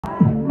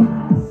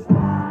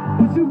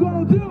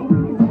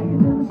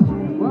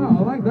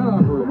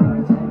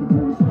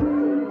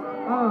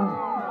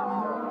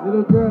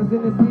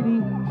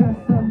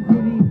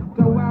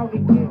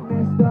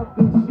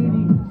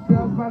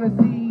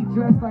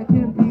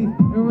G's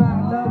and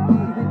rock low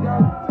B's and go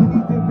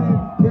skinny dipping.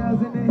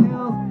 Girls in the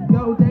hills,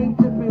 go they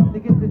tipping. They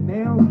get the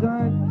nails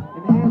done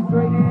and the hair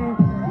straight in.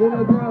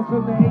 Little girls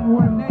from the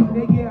 818,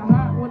 they get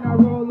hot when I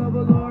roll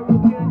over Laurel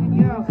Canyon,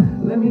 yeah.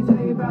 Let me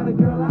tell you about a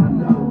girl I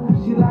know.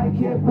 She like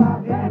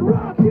hip-hop and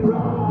rock and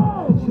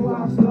roll. She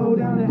walks slow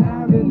down the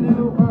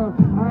avenue.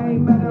 I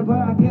ain't mad at her,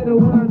 but I get her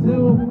when I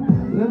do.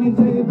 Let me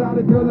tell you about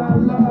a girl I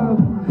love.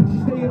 She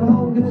stay at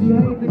home cause she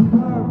hate the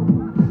club.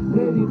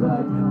 Baby,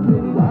 but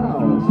pretty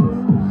little features.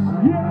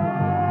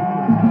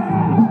 Yeah!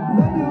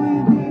 Baby, will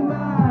you be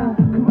mine?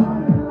 Come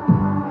on and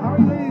lie. How are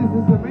you ladies?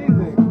 This is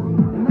amazing.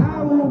 And I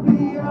will be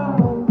your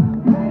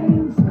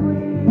main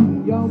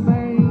squeeze. Your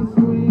main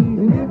squeeze.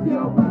 And if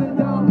your brother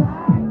don't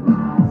like my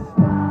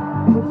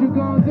style, what you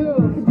gonna do?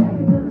 We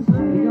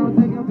gonna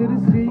take him to the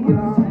street,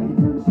 y'all.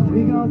 We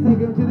gonna take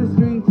him to the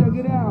street. Check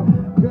it out.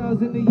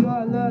 Girls in New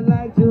York look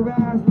like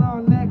giraffes.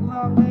 Long neck,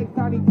 long legs,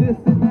 tiny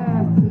tits and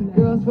ass.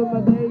 Girls from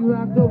LA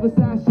rocked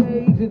oversized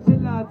shades and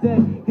chill out there,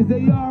 cause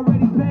they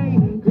already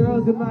paid.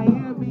 Girls in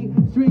Miami,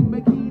 street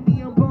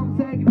bikini and bump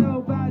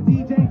techno by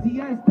DJ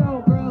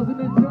Tiesto. Girls in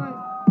the joint.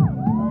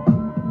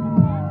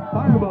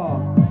 Fireball.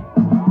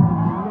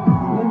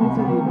 Let me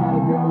tell you about a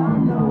girl I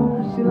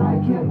know. She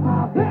like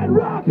hip-hop and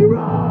rock and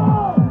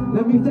roll.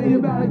 Let me tell you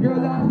about a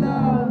girl I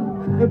love.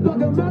 And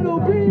fucking metal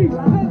beats.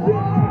 Let's go!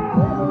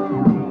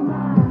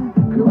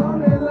 Come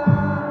on and lie.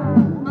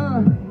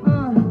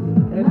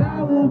 And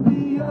I will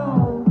be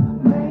your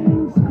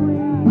main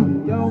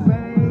squeeze. Your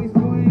main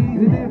squeeze.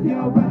 And if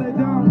your brother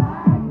don't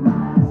like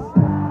my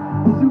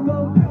style, what you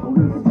gon' do?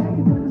 We gon' take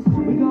it to the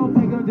street. We gon'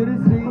 take him to the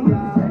street,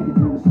 y'all.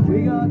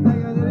 We gon'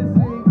 take him to the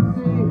street.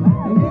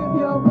 And if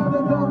your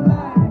brother don't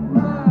like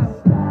my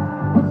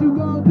style, what you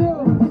gon' do?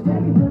 We gon'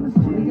 take it to the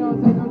street. We gon'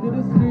 take him to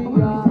the street,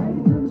 y'all.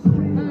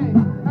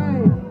 Hey,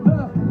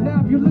 look, now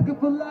if you're looking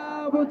for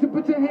love, won't you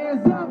put your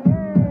hands up?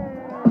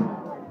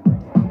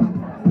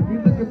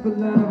 For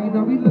love, you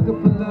know we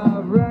looking for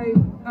love, right?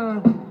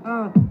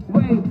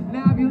 Wait,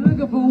 now if you're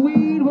looking for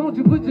weed, won't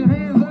you put your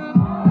hands up?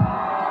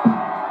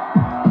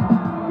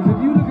 Cause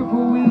if you looking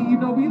for weed, you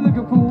know we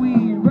looking for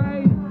weed,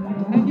 right?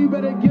 And you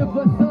better give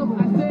us some.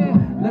 I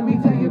said, let me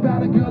tell you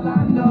about a girl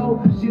I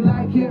know. She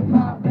like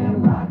hip-hop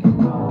and rock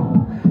and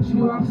roll. She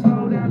walks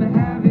slow down the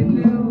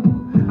avenue.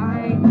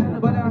 I ain't nothing,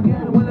 but I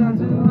get what I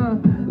do.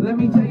 Let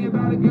me tell you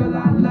about a girl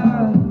I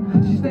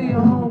love. She stay at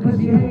home cause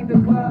she hate the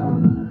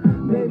club.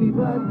 Baby,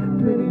 but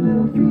pretty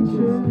little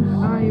features.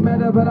 I ain't mad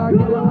at her, but I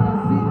get her.